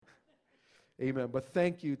Amen. But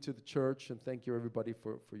thank you to the church, and thank you, everybody,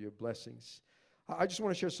 for your blessings. I just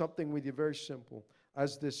want to share something with you, very simple.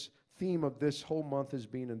 As this theme of this whole month has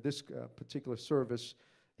been, in this particular service,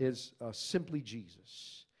 is simply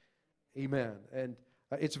Jesus. Amen. And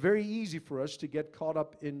it's very easy for us to get caught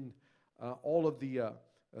up in all of the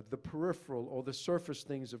peripheral or the surface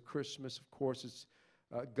things of Christmas. Of course, it's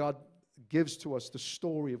God gives to us the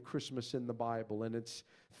story of Christmas in the Bible, and it's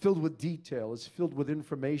filled with detail. It's filled with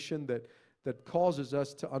information that causes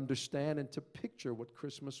us to understand and to picture what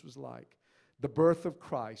Christmas was like. The birth of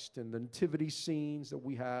Christ and the nativity scenes that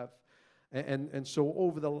we have. And so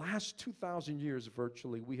over the last 2,000 years,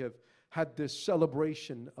 virtually, we have had this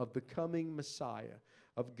celebration of the coming Messiah,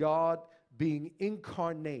 of God being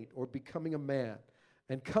incarnate or becoming a man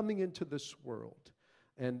and coming into this world.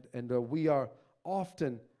 And we are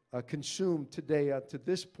often consumed today to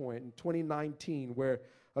this point in 2019, where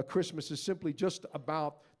Christmas is simply just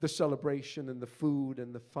about the celebration and the food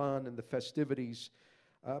and the fun and the festivities.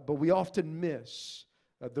 But we often miss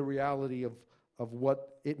the reality of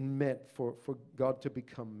what it meant for God to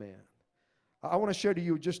become man. I want to share to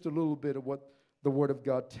you just a little bit of what the Word of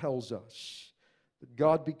God tells us. That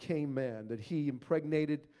God became man, that He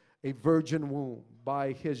impregnated a virgin womb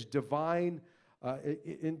by His divine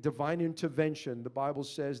intervention. The Bible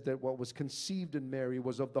says that what was conceived in Mary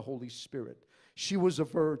was of the Holy Spirit. She was a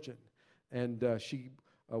virgin, and she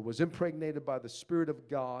was impregnated by the Spirit of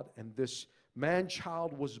God, and this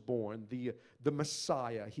man-child was born, the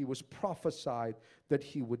Messiah. He was prophesied that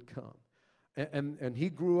He would come. And He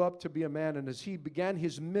grew up to be a man, and as He began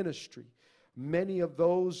His ministry, many of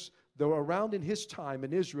those that were around in His time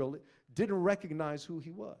in Israel didn't recognize who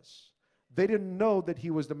He was. They didn't know that He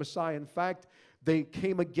was the Messiah. In fact, they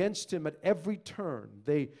came against Him at every turn.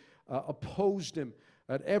 They opposed Him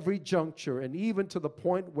at every juncture, and even to the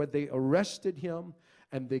point where they arrested Him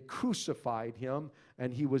and they crucified Him,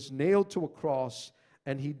 and He was nailed to a cross,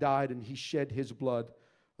 and He died, and He shed His blood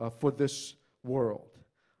for this world.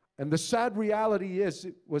 And the sad reality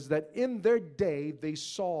was that in their day, they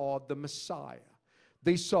saw the Messiah.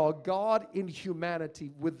 They saw God in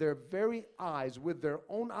humanity with their very eyes, with their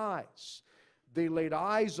own eyes. They laid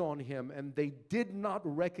eyes on Him, and they did not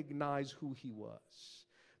recognize who He was.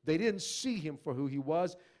 They didn't see Him for who He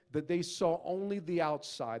was, that they saw only the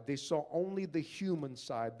outside. They saw only the human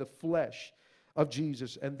side, the flesh of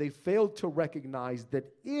Jesus, and they failed to recognize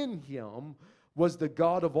that in Him was the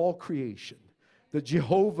God of all creation, the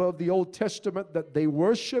Jehovah of the Old Testament that they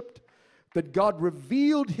worshiped, that God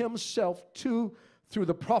revealed Himself to through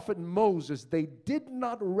the prophet Moses. They did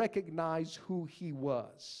not recognize who He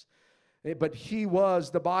was. But He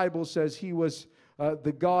was, the Bible says, He was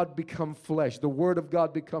the God become flesh, the Word of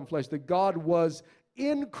God become flesh. That God was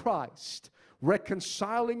in Christ,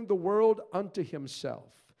 reconciling the world unto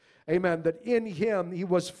Himself. Amen. That in Him He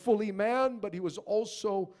was fully man, but He was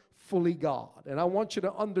also fully God. And I want you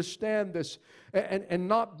to understand this and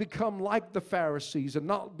not become like the Pharisees and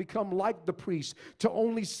not become like the priests, to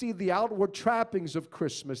only see the outward trappings of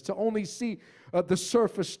Christmas, to only see the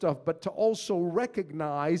surface stuff, but to also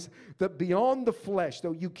recognize that beyond the flesh,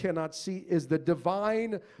 though you cannot see, is the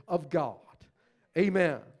divine of God.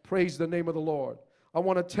 Amen. Praise the name of the Lord. I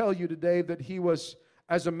want to tell you today that He was,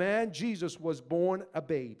 as a man, Jesus was born a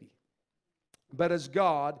baby. But as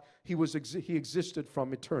God, He existed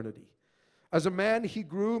from eternity. As a man, He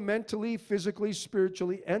grew mentally, physically,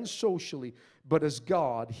 spiritually, and socially. But as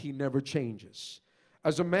God, He never changes.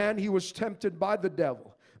 As a man, He was tempted by the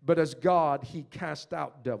devil. But as God, He cast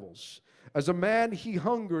out devils. As a man, He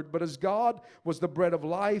hungered. But as God, was the bread of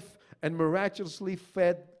life and miraculously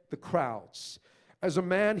fed the crowds. As a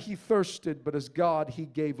man, He thirsted. But as God, He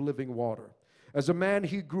gave living water. As a man,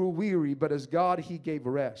 He grew weary, but as God, He gave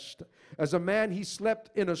rest. As a man, He slept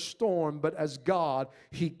in a storm, but as God,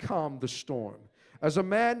 He calmed the storm. As a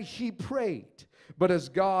man, He prayed, but as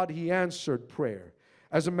God, He answered prayer.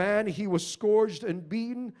 As a man, He was scourged and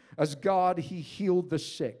beaten. As God, He healed the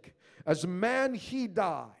sick. As a man, He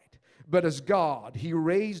died, but as God, He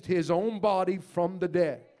raised His own body from the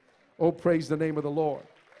dead. Oh, praise the name of the Lord.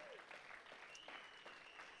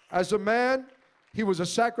 As a man, He was a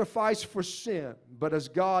sacrifice for sin, but as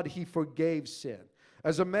God, He forgave sin.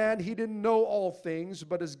 As a man, He didn't know all things,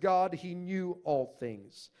 but as God, He knew all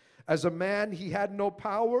things. As a man, He had no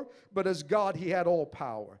power, but as God, He had all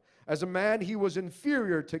power. As a man, He was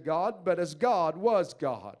inferior to God, but as God was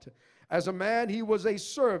God. As a man, He was a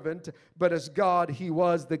servant, but as God, He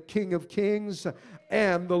was the King of kings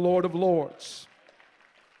and the Lord of lords.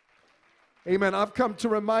 Amen. I've come to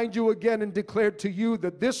remind you again and declare to you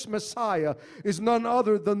that this Messiah is none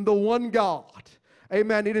other than the one God.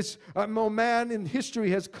 Amen. It is, man in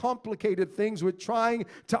history has complicated things with trying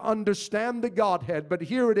to understand the Godhead. But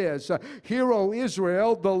here it is. Hear, O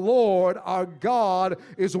Israel, the Lord our God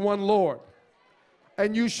is one Lord.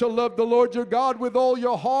 And you shall love the Lord your God with all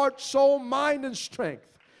your heart, soul, mind, and strength.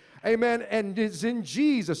 Amen. And it's in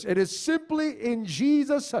Jesus. It is simply in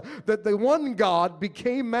Jesus that the one God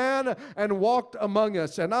became man and walked among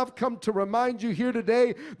us. And I've come to remind you here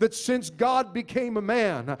today that since God became a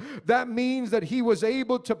man, that means that he was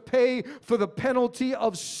able to pay for the penalty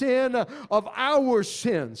of sin, of our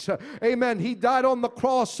sins. Amen. He died on the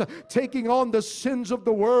cross, taking on the sins of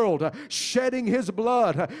the world, shedding his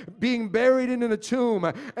blood, being buried in a tomb.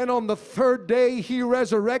 And on the third day, he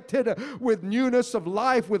resurrected with newness of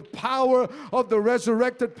life, with power of the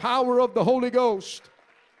resurrected power of the Holy Ghost.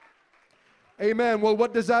 Amen. Well,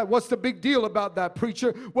 what's the big deal about that,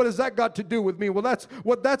 preacher? What has that got to do with me? Well,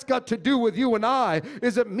 that's got to do with you and I,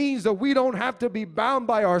 is it means that we don't have to be bound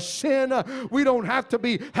by our sin. We don't have to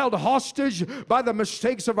be held hostage by the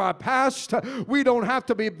mistakes of our past. We don't have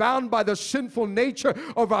to be bound by the sinful nature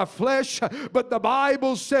of our flesh. But the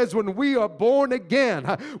Bible says when we are born again,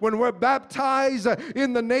 when we're baptized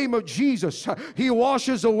in the name of Jesus, he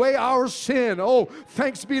washes away our sin. Oh,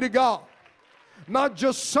 thanks be to God. Not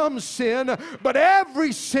just some sin, but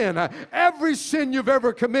every sin you've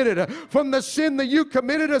ever committed. From the sin that you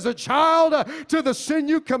committed as a child to the sin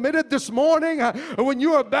you committed this morning when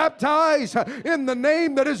you are baptized in the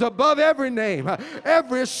name that is above every name.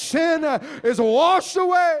 Every sin is washed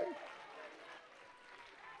away.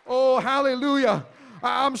 Oh, hallelujah.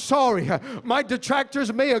 I'm sorry. My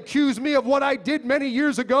detractors may accuse me of what I did many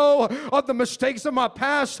years ago, of the mistakes of my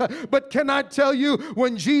past. But can I tell you,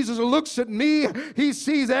 when Jesus looks at me, he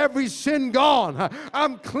sees every sin gone.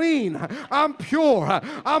 I'm clean. I'm pure.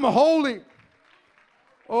 I'm holy.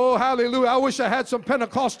 Oh, hallelujah. I wish I had some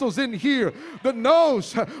Pentecostals in here that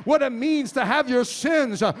knows what it means to have your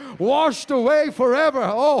sins washed away forever.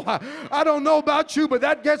 Oh, I don't know about you, but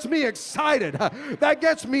that gets me excited. That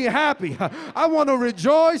gets me happy. I want to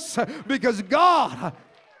rejoice because God,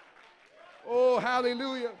 oh,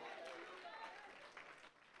 hallelujah.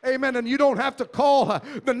 Amen. And you don't have to call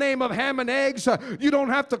the name of ham and eggs. You don't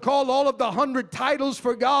have to call all of the 100 titles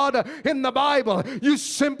for God in the Bible. You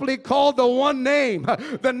simply call the one name,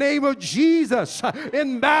 the name of Jesus,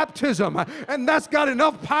 in baptism. And that's got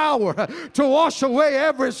enough power to wash away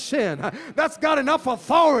every sin. That's got enough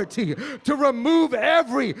authority to remove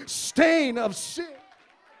every stain of sin.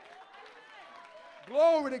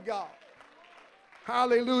 Glory to God.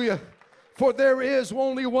 Hallelujah. For there is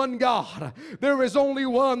only one God. There is only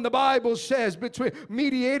one, the Bible says,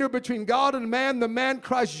 mediator between God and man, the man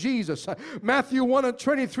Christ Jesus. Matthew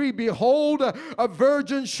 1:23, behold, a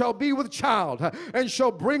virgin shall be with child, and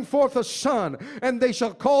shall bring forth a son, and they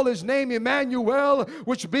shall call his name Emmanuel,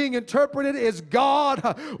 which being interpreted is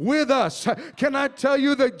God with us. Can I tell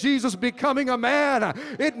you that Jesus becoming a man,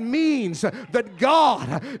 it means that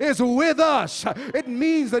God is with us. It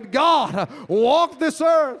means that God walked this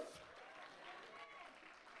earth.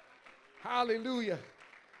 Hallelujah.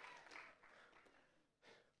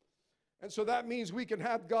 And so that means we can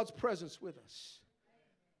have God's presence with us.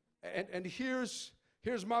 And here's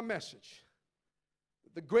my message.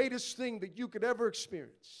 The greatest thing that you could ever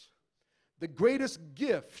experience, the greatest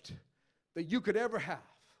gift that you could ever have,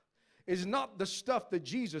 is not the stuff that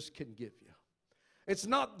Jesus can give you. It's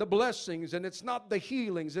not the blessings, and it's not the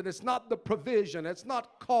healings, and it's not the provision, it's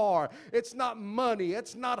not car, it's not money,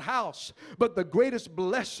 it's not house. But the greatest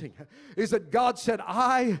blessing is that God said,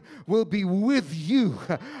 I will be with you.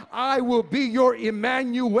 I will be your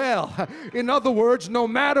Emmanuel. In other words, no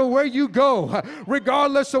matter where you go,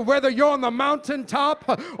 regardless of whether you're on the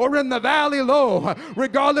mountaintop or in the valley low,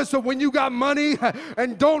 regardless of when you got money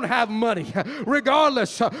and don't have money,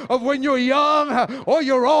 regardless of when you're young or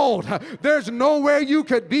you're old, there's nowhere you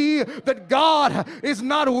could be that God is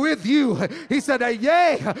not with you. He said,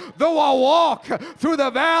 yea, though I walk through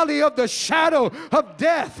the valley of the shadow of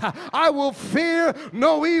death, I will fear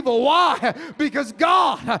no evil. Why? Because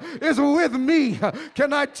God is with me.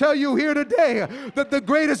 Can I tell you here today that the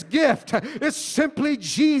greatest gift is simply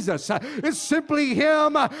Jesus. It's simply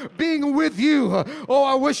Him being with you. Oh,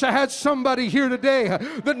 I wish I had somebody here today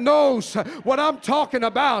that knows what I'm talking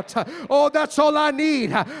about. Oh, that's all I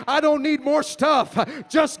need. I don't need more stuff.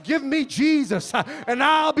 Just give me Jesus and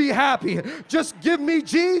I'll be happy. Just give me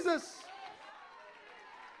Jesus.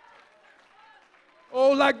 Oh,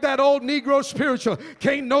 like that old Negro spiritual.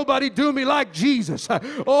 Can't nobody do me like Jesus.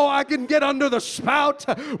 Oh, I can get under the spout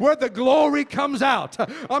where the glory comes out.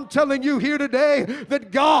 I'm telling you here today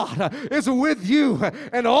that God is with you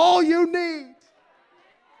and all you need.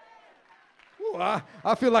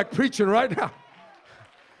 I feel like preaching right now.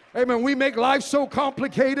 Amen. We make life so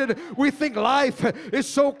complicated. We think life is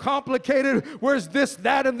so complicated. Where's this,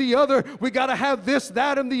 that, and the other? We got to have this,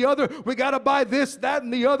 that, and the other. We got to buy this, that,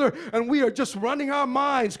 and the other. And we are just running our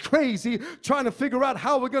minds crazy trying to figure out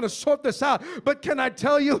how we're going to sort this out. But can I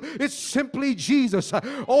tell you, it's simply Jesus.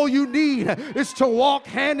 All you need is to walk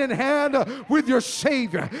hand in hand with your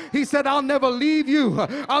Savior. He said, I'll never leave you.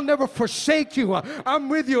 I'll never forsake you. I'm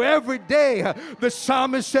with you every day. The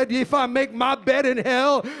psalmist said, if I make my bed in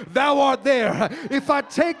hell, thou art there. If I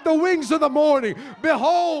take the wings of the morning,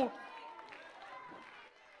 behold,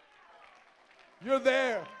 you're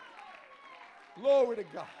there. Glory to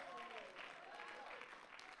God.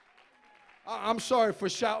 I'm sorry for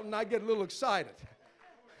shouting. I get a little excited.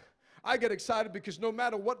 I get excited because no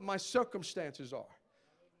matter what my circumstances are,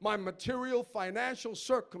 my material, financial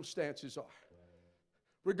circumstances are,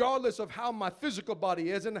 regardless of how my physical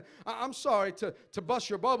body is. And I'm sorry to bust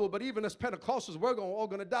your bubble, but even as Pentecostals, we're all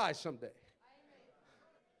going to die someday.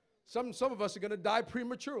 Some of us are going to die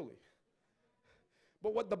prematurely.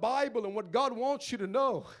 But what the Bible and what God wants you to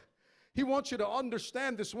know, He wants you to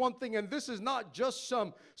understand this one thing, and this is not just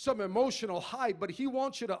some emotional hype, but He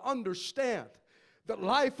wants you to understand that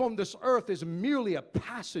life on this earth is merely a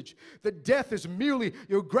passage, that death is merely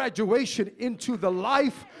your graduation into the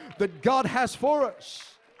life that God has for us.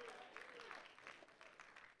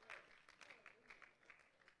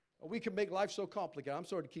 We can make life so complicated. I'm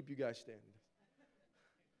sorry to keep you guys standing.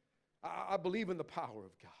 I believe in the power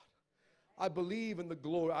of God. I believe in the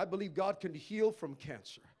glory. I believe God can heal from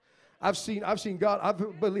cancer. I've seen God.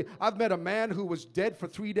 I've met a man who was dead for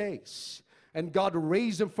 3 days, and God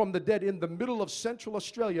raised him from the dead in the middle of Central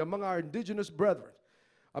Australia among our indigenous brethren.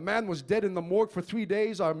 A man was dead in the morgue for 3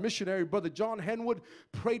 days. Our missionary brother John Henwood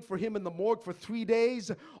prayed for him in the morgue for 3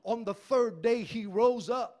 days. On the third day, he rose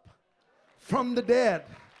up from the dead.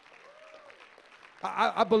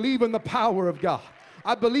 I believe in the power of God.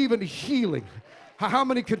 I believe in healing. How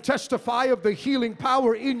many can testify of the healing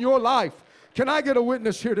power in your life? Can I get a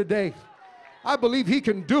witness here today? I believe He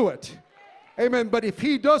can do it. Amen. But if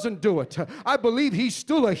He doesn't do it, I believe He's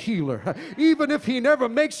still a healer. Even if He never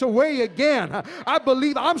makes a way again, I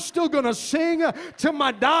believe I'm still going to sing to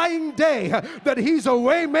my dying day that He's a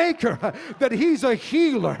way maker, that He's a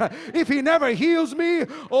healer. If He never heals me,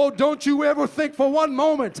 oh, don't you ever think for one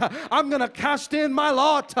moment I'm going to cast in my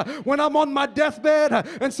lot when I'm on my deathbed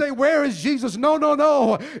and say, where is Jesus? No, no,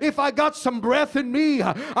 no. If I got some breath in me,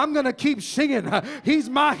 I'm going to keep singing. He's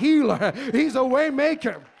my healer. He's a way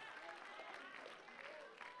maker.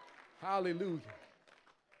 Hallelujah.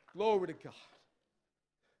 Glory to God.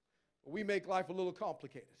 We make life a little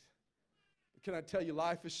complicated. But can I tell you,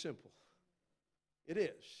 life is simple? It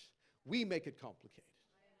is. We make it complicated.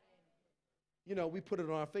 You know, we put it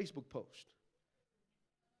on our Facebook post.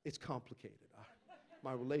 It's complicated.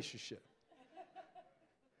 My relationship.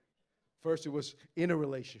 First, it was in a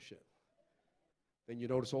relationship. Then you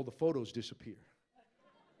notice all the photos disappear.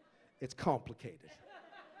 It's complicated.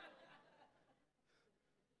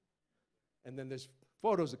 And then there's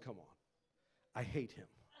photos that come on. I hate him.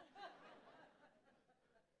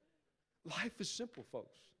 Life is simple,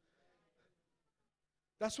 folks.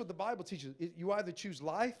 That's what the Bible teaches. You either choose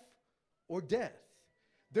life or death.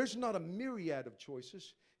 There's not a myriad of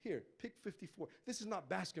choices. Here, pick 54. This is not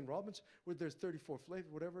Baskin Robbins where there's 34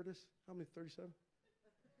 flavors, whatever it is. How many? 37?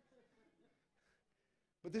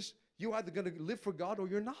 But this, you're either going to live for God or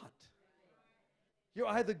you're not. You're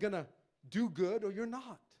either going to do good or you're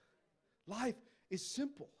not. Life is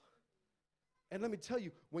simple. And let me tell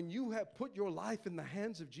you, when you have put your life in the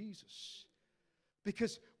hands of Jesus,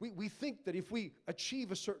 because we think that if we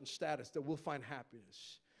achieve a certain status that we'll find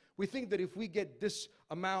happiness. We think that if we get this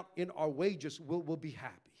amount in our wages, we'll be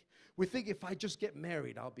happy. We think if I just get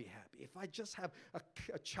married, I'll be happy. If I just have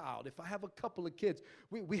a child, if I have a couple of kids,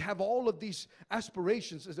 we have all of these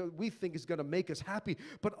aspirations that we think is going to make us happy.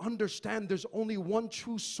 But understand there's only one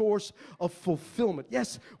true source of fulfillment.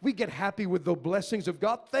 Yes, we get happy with the blessings of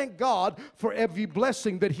God. Thank God for every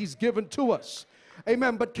blessing that He's given to us.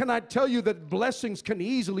 Amen. But can I tell you that blessings can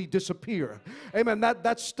easily disappear? Amen.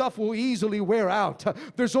 That stuff will easily wear out.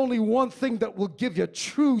 There's only one thing that will give you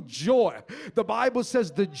true joy. The Bible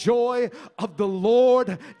says the joy of the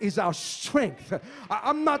Lord is our strength.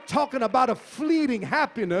 I'm not talking about a fleeting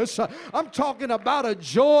happiness. I'm talking about a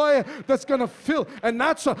joy that's going to fill. And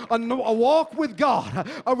that's a walk with God,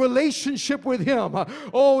 a relationship with Him.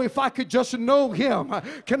 Oh, if I could just know Him.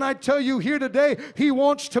 Can I tell you here today, He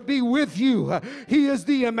wants to be with you. He is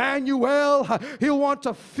the Emmanuel. He'll want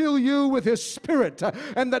to fill you with His Spirit,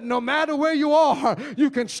 and that no matter where you are,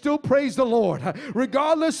 you can still praise the Lord.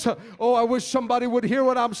 Regardless, oh, I wish somebody would hear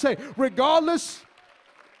what I'm saying. Regardless,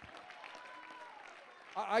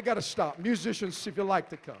 I got to stop. Musicians, if you like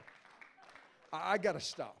to come. I got to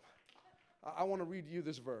stop. I want to read you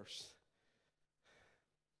this verse.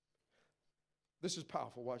 This is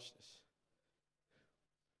powerful. Watch this.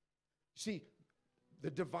 See, the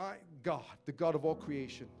divine God, the God of all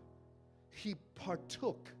creation, He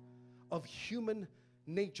partook of human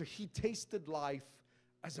nature. He tasted life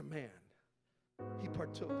as a man. He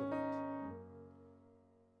partook of it.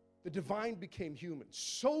 The divine became human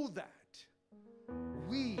so that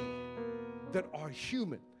we that are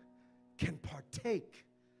human can partake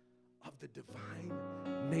of the divine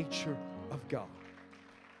nature of God.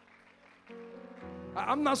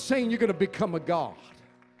 I'm not saying you're going to become a God,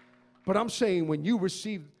 but I'm saying when you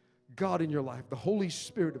receive God in your life, the Holy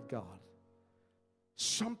Spirit of God,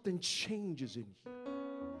 something changes in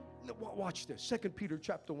you. Watch this. 2 Peter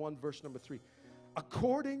chapter 1, verse number 3.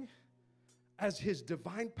 According as His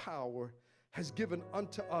divine power has given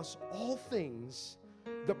unto us all things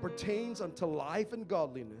that pertains unto life and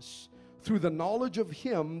godliness, through the knowledge of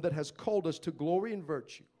Him that has called us to glory and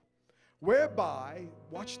virtue, whereby,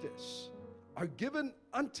 watch this, are given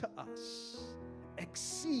unto us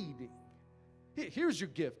exceeding. Here's your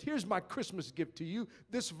gift. Here's my Christmas gift to you.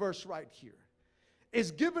 This verse right here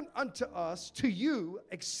is given unto us, to you,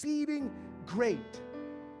 exceeding great.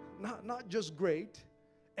 Not just great,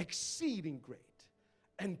 exceeding great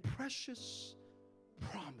and precious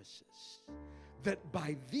promises, that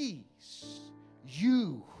by these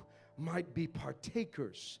you might be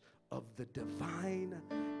partakers of the divine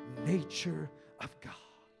nature of God.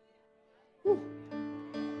 Woo.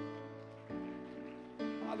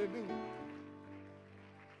 Hallelujah.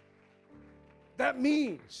 That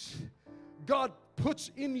means God puts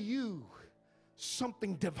in you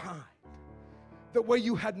something divine, that where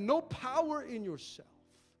you had no power in yourself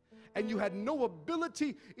and you had no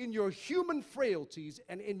ability in your human frailties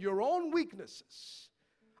and in your own weaknesses,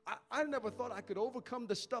 I never thought I could overcome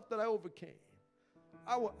the stuff that I overcame.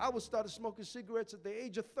 I was started smoking cigarettes at the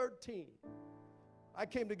age of 13. I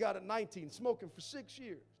came to God at 19, smoking for 6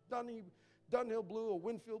 years. Dunhill Blue or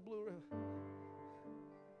Winfield Blue.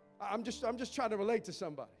 I'm just trying to relate to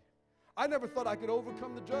somebody. I never thought I could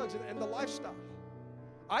overcome the drugs and the lifestyle.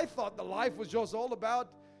 I thought the life was just all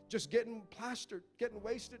about just getting plastered, getting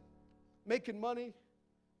wasted, making money.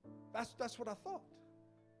 That's what I thought.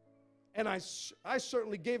 And I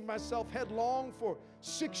certainly gave myself headlong for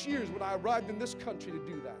 6 years when I arrived in this country to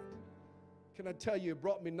do that. Can I tell you, it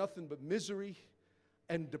brought me nothing but misery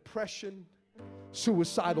and depression,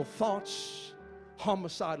 suicidal thoughts,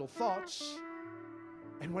 homicidal thoughts.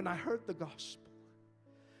 And when I heard the gospel,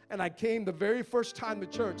 and I came the very first time to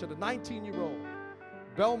church at a 19-year-old,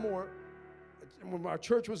 Belmore, when our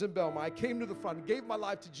church was in Belmore, I came to the front and gave my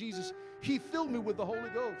life to Jesus. He filled me with the Holy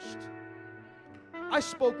Ghost. I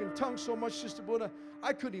spoke in tongues so much, Sister Buddha,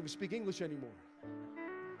 I couldn't even speak English anymore.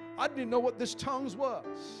 I didn't know what this tongues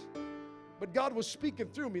was. But God was speaking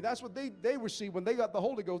through me. That's what they received when they got the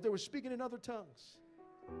Holy Ghost. They were speaking in other tongues.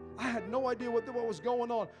 I had no idea what was going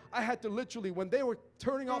on. I had to literally, when they were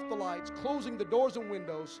turning off the lights, closing the doors and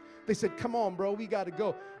windows, they said, "Come on, bro, we got to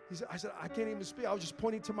go." I said, "I can't even speak." I was just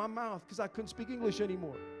pointing to my mouth because I couldn't speak English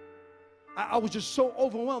anymore. I was just so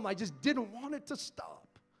overwhelmed. I just didn't want it to stop.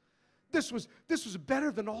 This was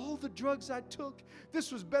better than all the drugs I took.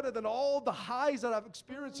 This was better than all the highs that I've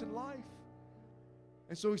experienced in life.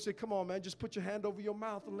 And so he said, "Come on, man, just put your hand over your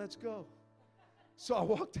mouth and let's go." So I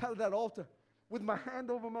walked out of that altar with my hand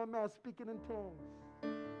over my mouth, speaking in tongues.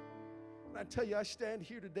 And I tell you, I stand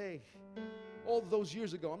here today, all those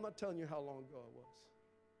years ago. I'm not telling you how long ago it was.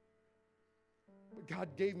 But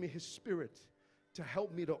God gave me His Spirit to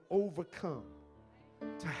help me to overcome,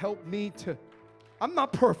 to help me to, I'm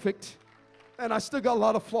not perfect, and I still got a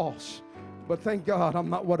lot of flaws, but thank God I'm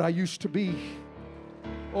not what I used to be.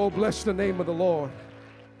 Oh, bless the name of the Lord.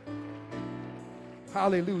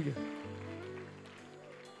 Hallelujah.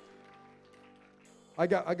 I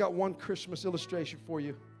got one Christmas illustration for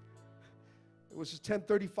you. It was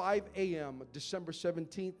 10:35 a.m., December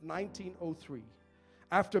 17th, 1903.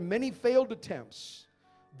 After many failed attempts,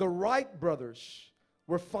 the Wright brothers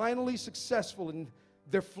were finally successful in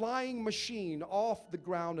their flying machine off the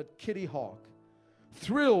ground at Kitty Hawk.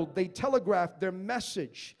 Thrilled, they telegraphed their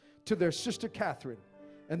message to their sister Catherine.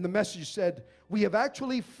 And the message said, "We have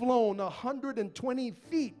actually flown 120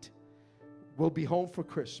 feet. We'll be home for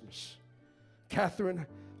Christmas." Catherine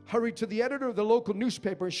hurried to the editor of the local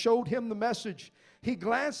newspaper and showed him the message. He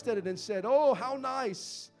glanced at it and said, "Oh, how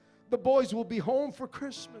nice. The boys will be home for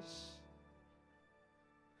Christmas."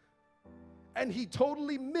 And he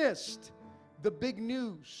totally missed the big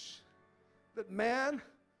news that man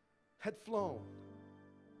had flown.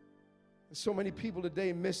 And so many people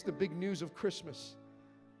today miss the big news of Christmas.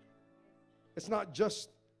 It's not just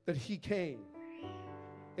that he came.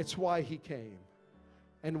 It's why he came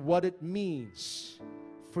and what it means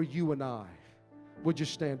for you and I. Would you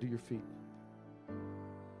stand to your feet?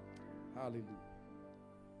 Hallelujah.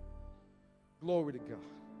 Glory to God.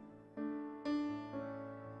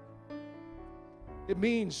 It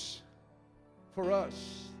means for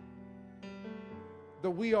us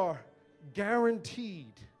that we are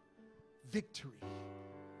guaranteed victory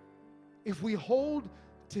if we hold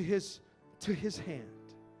to his hand.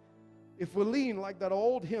 If we lean, like that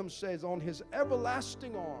old hymn says, on his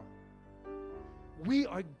everlasting arm, we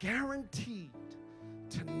are guaranteed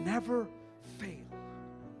to never fail.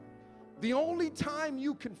 The only time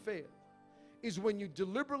you can fail is when you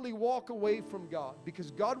deliberately walk away from God,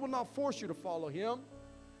 because God will not force you to follow him.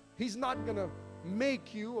 He's not going to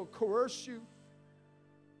make you or coerce you.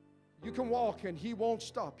 You can walk and he won't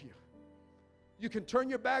stop you. You can turn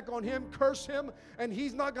your back on him, curse him, and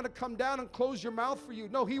he's not going to come down and close your mouth for you.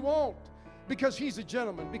 No, he won't, because he's a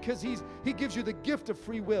gentleman, because he gives you the gift of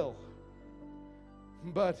free will.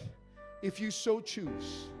 But if you so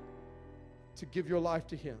choose to give your life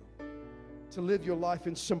to him, to live your life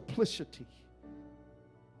in simplicity,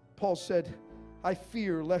 Paul said, "I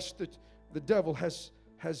fear lest the devil has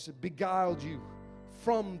beguiled you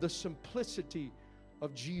from the simplicity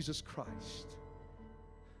of Jesus Christ."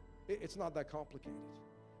 It's not that complicated.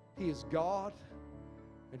 He is God,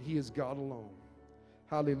 and he is God alone.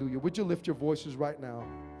 Hallelujah. Would you lift your voices right now?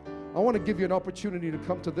 I want to give you an opportunity to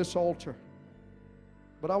come to this altar.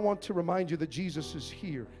 But I want to remind you that Jesus is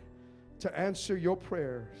here to answer your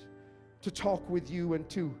prayers, to talk with you, and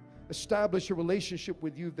to establish a relationship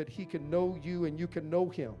with you, that he can know you and you can know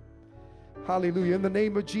him. Hallelujah. In the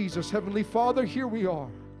name of Jesus, Heavenly Father, here we are.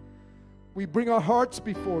 We bring our hearts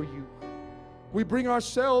before you. We bring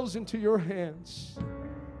ourselves into your hands.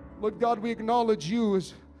 Lord God, we acknowledge you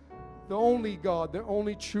as the only God, the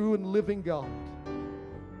only true and living God.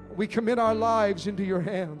 We commit our lives into your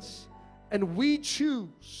hands, and we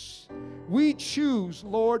choose,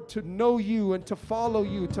 Lord, to know you and to follow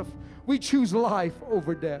you. We choose life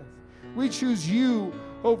over death. We choose you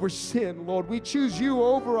over sin, Lord. We choose you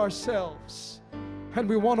over ourselves, and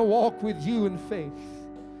we want to walk with you in faith.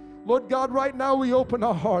 Lord God, right now we open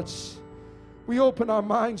our hearts. We open our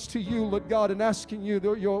minds to you, Lord God, and asking you,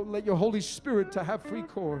 let your Holy Spirit to have free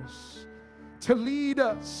course, to lead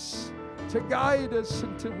us, to guide us,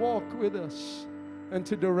 and to walk with us, and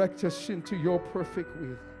to direct us into your perfect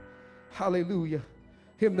will. Hallelujah.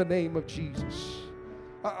 In the name of Jesus.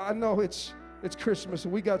 I know it's Christmas,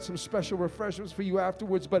 and we got some special refreshments for you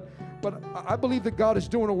afterwards, but I believe that God is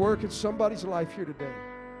doing a work in somebody's life here today.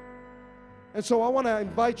 And so I want to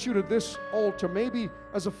invite you to this altar. Maybe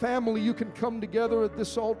as a family you can come together at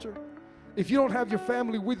this altar. If you don't have your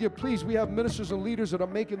family with you, please, we have ministers and leaders that are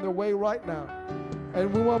making their way right now.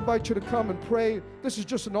 And we want to invite you to come and pray. This is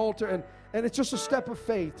just an altar, and it's just a step of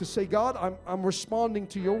faith to say, God, I'm responding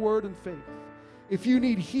to your word in faith. If you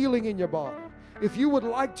need healing in your body, if you would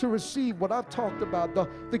like to receive what I've talked about,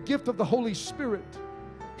 the gift of the Holy Spirit,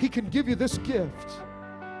 he can give you this gift.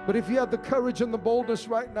 But if you have the courage and the boldness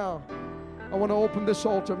right now, I want to open this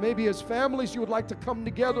altar. Maybe as families you would like to come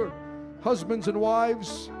together, husbands and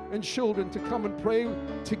wives and children, to come and pray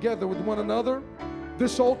together with one another.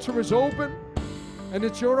 This altar is open, and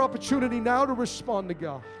it's your opportunity now to respond to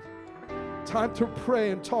God. Time to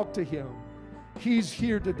pray and talk to him. He's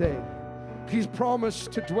here today. He's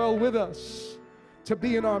promised to dwell with us, to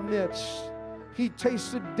be in our midst. He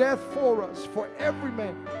tasted death for us, for every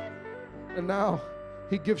man. And now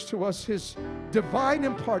he gives to us his divine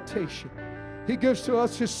impartation. He gives to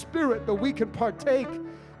us his Spirit that we can partake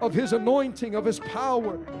of his anointing, of his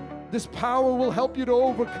power. This power will help you to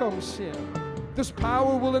overcome sin. This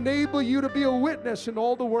power will enable you to be a witness in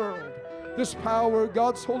all the world. This power,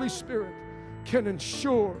 God's Holy Spirit, can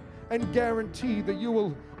ensure and guarantee that you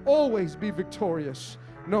will always be victorious,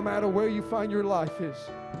 no matter where you find your life is.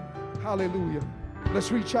 Hallelujah.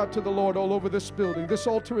 Let's reach out to the Lord all over this building. This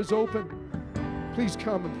altar is open. Please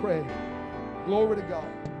come and pray. Glory to God.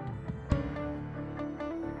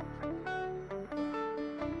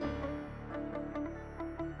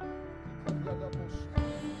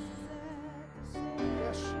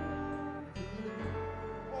 Yes.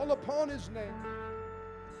 All upon his name.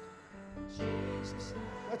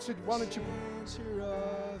 That's it. Why don't you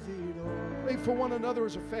pray for one another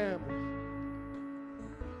as a family?